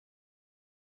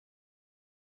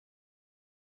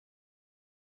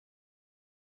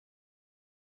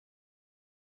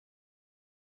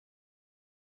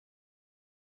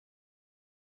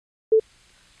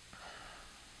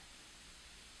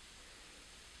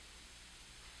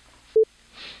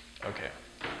Okay.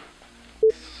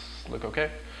 Look okay?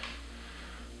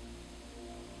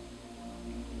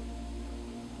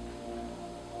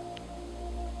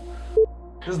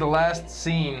 This is the last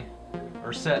scene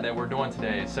or set that we're doing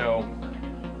today. So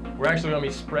we're actually gonna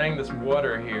be spraying this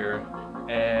water here,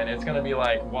 and it's gonna be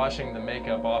like washing the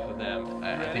makeup off of them.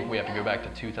 I think we have to go back to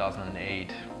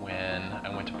 2008 when I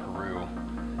went to Peru.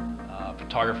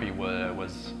 Photography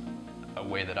was a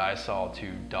way that I saw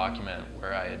to document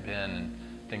where I had been and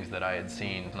things that I had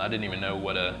seen. And I didn't even know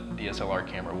what a DSLR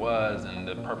camera was and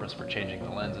the purpose for changing the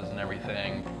lenses and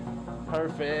everything.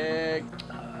 Perfect.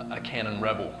 A Canon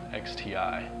Rebel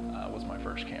XTI was my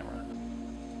first camera.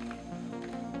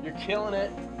 You're killing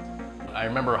it. I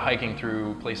remember hiking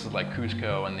through places like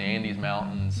Cusco and the Andes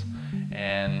Mountains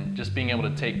and just being able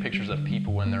to take pictures of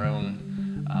people in their own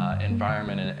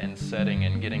environment and setting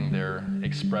and getting their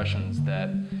expressions that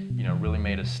really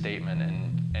made a statement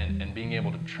and being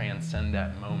able to transcend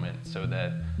that moment so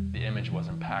that the image was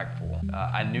impactful.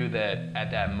 I knew that at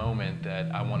that moment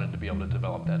that I wanted to be able to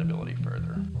develop that ability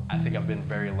further. I think I've been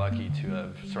very lucky to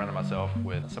have surrounded myself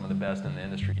with some of the best in the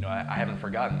industry. I haven't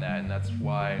forgotten that, and that's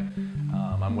why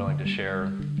I'm willing to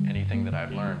share anything that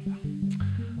I've learned.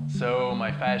 So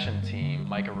my fashion team,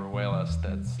 Micah Ruelas,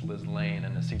 that's Liz Lane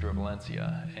and Isidro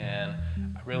Valencia, and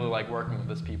I really like working with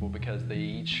those people because they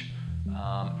each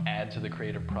add to the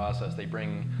creative process. They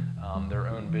bring their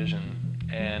own vision,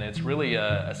 and it's really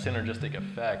a synergistic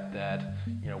effect that,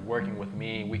 working with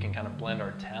me, we can kind of blend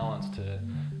our talents to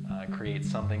create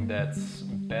something that's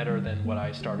better than what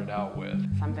I started out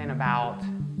with. Something about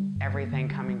everything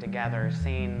coming together,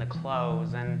 seeing the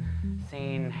clothes and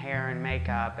seeing hair and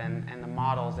makeup and the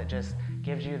models, it just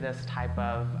gives you this type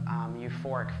of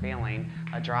euphoric feeling,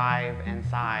 a drive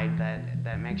inside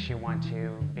that makes you want to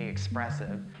be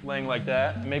expressive. Laying like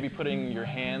that, maybe putting your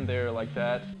hand there like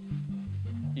that,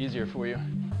 easier for you.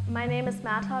 My name is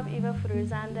Mahtab Eva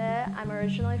Furuzande. I'm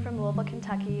originally from Louisville,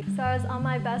 Kentucky. So I was on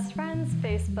my best friend's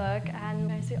Facebook and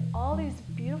I see all these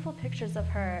beautiful pictures of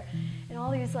her in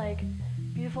all these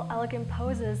beautiful, elegant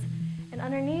poses, and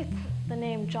underneath the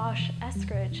name Josh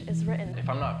Eskridge is written. If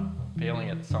I'm not failing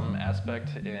at some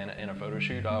aspect in a photo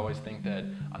shoot, I always think that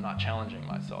I'm not challenging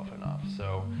myself enough.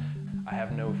 So I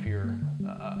have no fear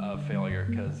of failure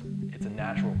because it's a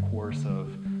natural course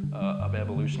of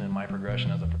evolution in my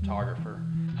progression as a photographer.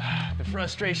 The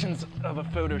frustrations of a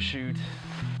photo shoot.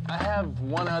 I have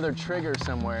one other trigger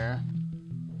somewhere.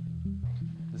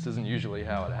 This isn't usually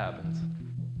how it happens.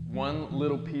 One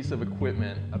little piece of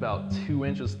equipment about 2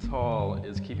 inches tall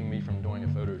is keeping me from doing a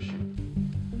photo shoot.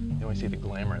 You only see the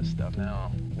glamorous stuff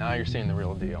now. Now you're seeing the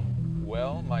real deal.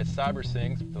 Well, my cyber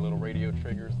syncs, the little radio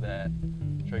triggers that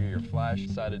trigger your flash,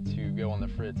 decided to go on the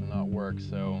fritz and not work,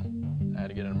 so I had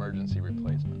to get an emergency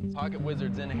replacement. Pocket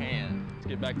wizards in hand. Let's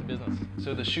get back to business.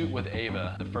 So the shoot with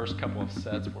Ava, the first couple of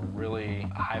sets were really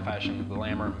high fashion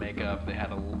glamour makeup. They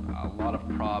had a lot of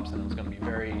props and it was going to be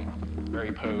very,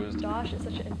 very posed. Josh is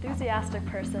such an enthusiastic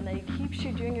person that he keeps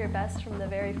you doing your best from the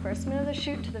very first minute of the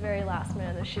shoot to the very last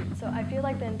minute of the shoot. So I feel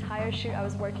like the entire shoot I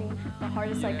was working the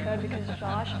hardest I could because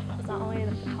Josh is not only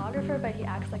the photographer, but he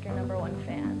acts like your #1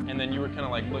 fan. And then you were kind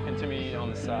of looking to me on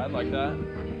the side like that.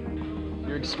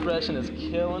 Your expression is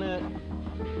killing it.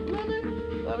 Love it,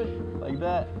 love it. Like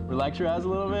that. Relax your eyes a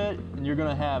little bit, and you're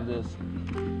gonna have this.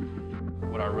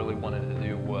 What I really wanted to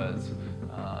do was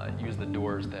use the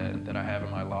doors that I have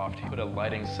in my loft. Put a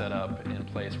lighting setup in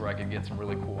place where I could get some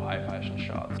really cool high fashion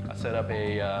shots. I set up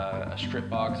a strip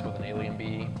box with an alien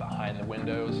bee behind the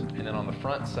windows, and then on the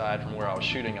front side from where I was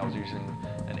shooting, I was using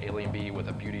an alien bee with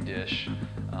a beauty dish,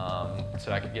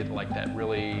 so I could get that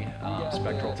really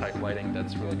spectral type lighting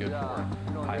that's really good for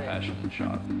high fashion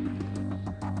shots.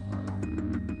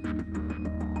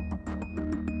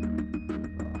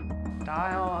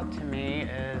 Style to me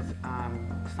is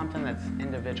something that's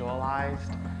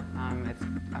individualized. It's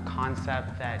a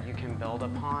concept that you can build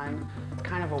upon. It's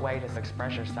kind of a way to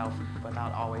express yourself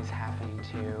without always having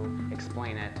to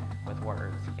explain it with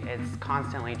words. It's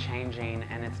constantly changing,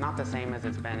 and it's not the same as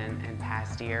it's been in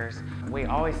past years. We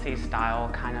always see style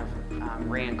kind of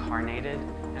reincarnated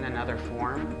in another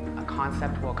form. A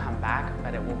concept will come back,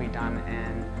 but it will be done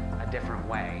in a different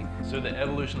way. So the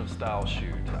evolution of style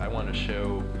shoot, I want to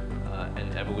show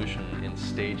an evolution in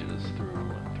stages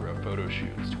through a photo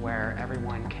shoot. Where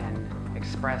everyone can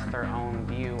express their own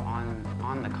view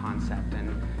on the concept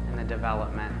and the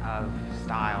development of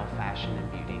style, fashion,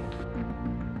 and beauty.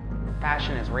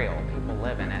 Fashion is real, people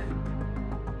live in it.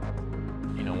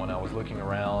 When I was looking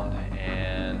around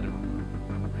and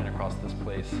ran across this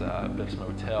place, Biff's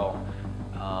Motel,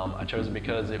 I chose it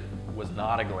because it was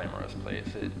not a glamorous place.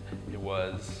 It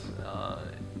was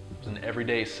an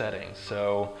everyday setting.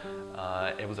 So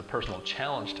it was a personal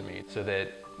challenge to me, so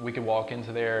that we could walk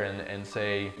into there and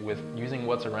say, with using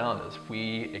what's around us,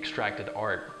 we extracted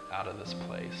art out of this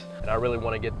place. And I really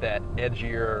want to get that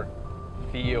edgier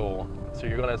feel. So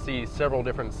you're going to see several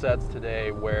different sets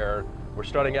today where we're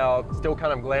starting out still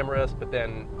kind of glamorous, but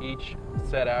then each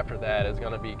set after that is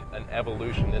going to be an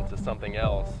evolution into something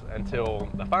else until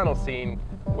the final scene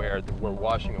where we're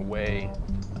washing away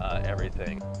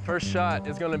everything. First shot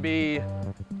is going to be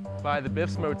by the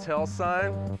Biff's Motel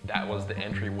sign. That was the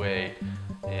entryway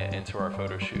into our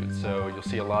photo shoot. So you'll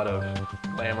see a lot of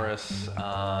glamorous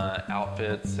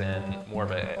outfits and more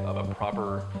of a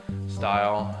proper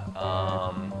style.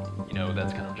 You know,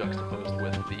 that's kind of juxtaposed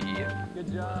with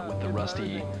the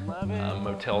rusty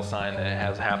motel sign that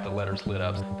has half the letters lit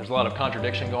up. There's a lot of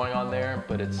contradiction going on there,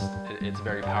 but it's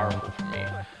very powerful for me.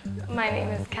 My name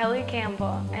is Kelly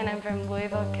Campbell, and I'm from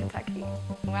Louisville, Kentucky.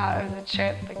 Wow, it was a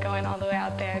trip, but going all the way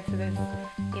out there to this,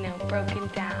 you know, broken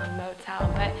down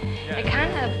motel, but it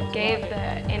kind of gave the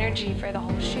energy for the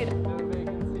whole shoot.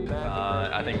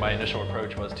 I think my initial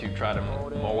approach was to try to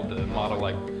mold the model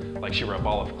like she were a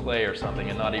ball of clay or something,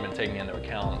 and not even taking into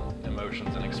account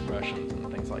emotions and expressions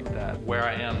and things like that. Where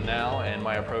I am now, and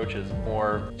my approach is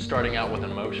more starting out with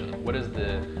emotion. What is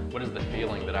the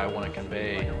feeling that I want to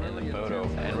convey in the photo,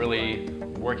 and really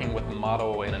working with the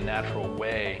model in a natural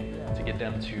way to get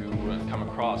them to come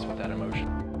across with that emotion.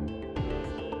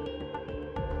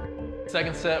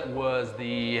 Second set was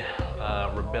the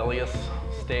rebellious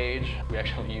stage. We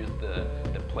actually used the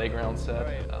playground set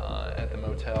at the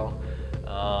motel,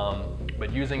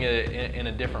 but using it in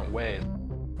a different way.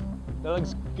 That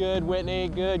looks good, Whitney.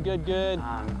 Good, good, good.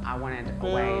 I wanted a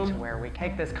way to where we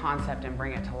take this concept and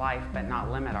bring it to life, but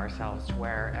not limit ourselves, to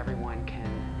where everyone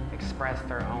can express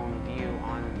their own view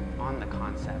on the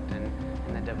concept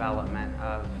and the development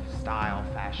of style,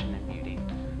 fashion, and beauty.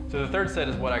 So the third set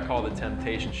is what I call the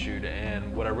temptation shoot,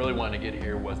 and what I really wanted to get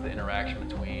here was the interaction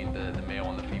between the male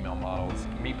and the female models.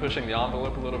 Me pushing the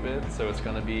envelope a little bit, so it's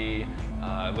going to be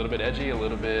a little bit edgy, a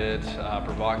little bit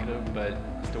provocative, but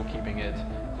still keeping it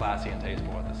classy and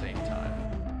tasteful at the same time.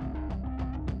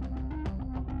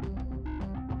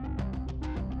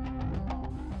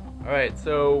 All right,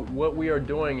 so what we are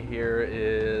doing here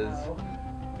is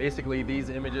basically these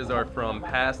images are from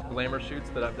past glamour shoots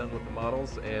that I've done with the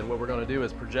models, and what we're going to do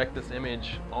is project this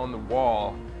image on the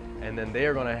wall, and then they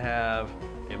are going to have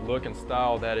a look and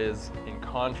style that is in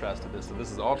contrast to this. So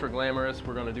this is ultra glamorous,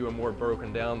 we're going to do a more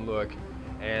broken down look,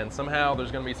 and somehow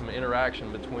there's going to be some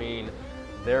interaction between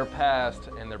their past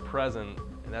and their present,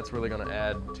 and that's really going to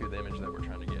add to the image that we're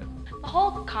trying to get. The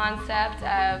whole concept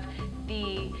of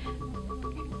the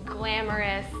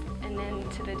glamorous and then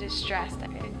to the distressed,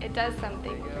 it does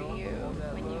something for you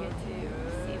when you get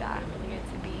to see that, when you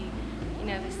get to be, you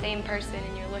know, the same person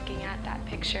and you're looking at that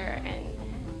picture and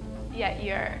yet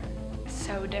you're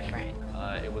so different.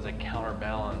 It was a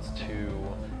counterbalance to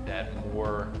that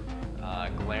more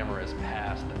glamorous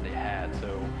past that they had.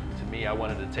 So to me, I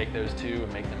wanted to take those two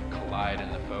and make them collide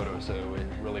in the photo, so it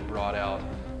really brought out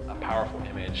a powerful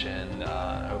image, and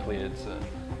hopefully it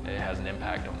has an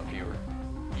impact on the viewer.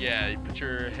 Yeah, you put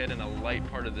your head in a light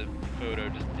part of the photo,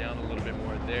 just down a little bit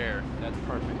more there. That's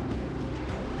perfect.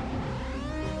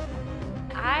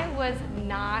 I was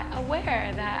not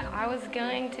aware that I was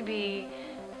going to be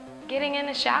getting in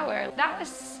the shower. That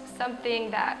was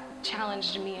something that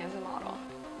challenged me as a model.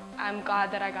 I'm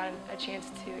glad that I got a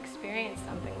chance to experience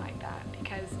something like that,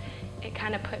 because it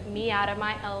kind of put me out of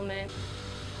my element.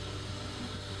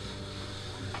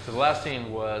 So the last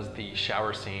scene was the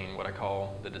shower scene, what I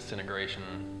call the disintegration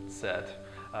set.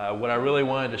 What I really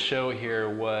wanted to show here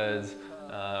was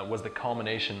the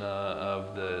culmination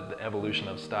of the evolution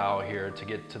of style here, to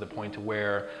get to the point to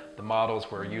where the models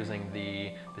were using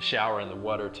the shower and the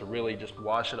water to really just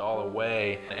wash it all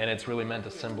away, and it's really meant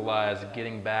to symbolize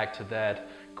getting back to that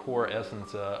core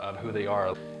essence of who they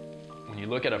are. When you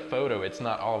look at a photo, it's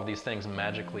not all of these things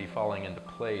magically falling into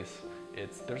place.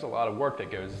 There's a lot of work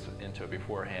that goes into it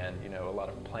beforehand, you know, a lot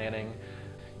of planning.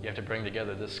 You have to bring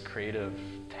together this creative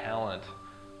talent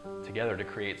together to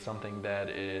create something that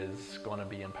is going to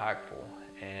be impactful,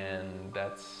 and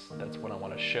that's what I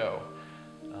want to show.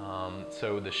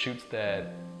 So the shoots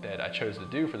that I chose to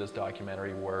do for this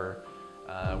documentary were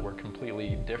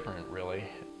completely different, really.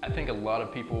 I think a lot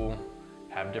of people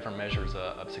have different measures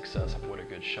of success of what a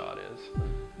good shot is.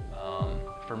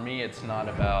 For me, it's not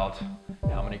about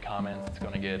how many comments it's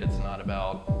going to get. It's not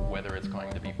about whether it's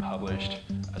going to be published.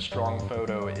 A strong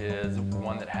photo is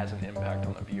one that has an impact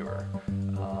on the viewer.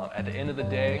 At the end of the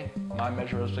day, my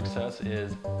measure of success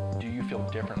is, do you feel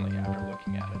differently after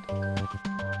looking at it?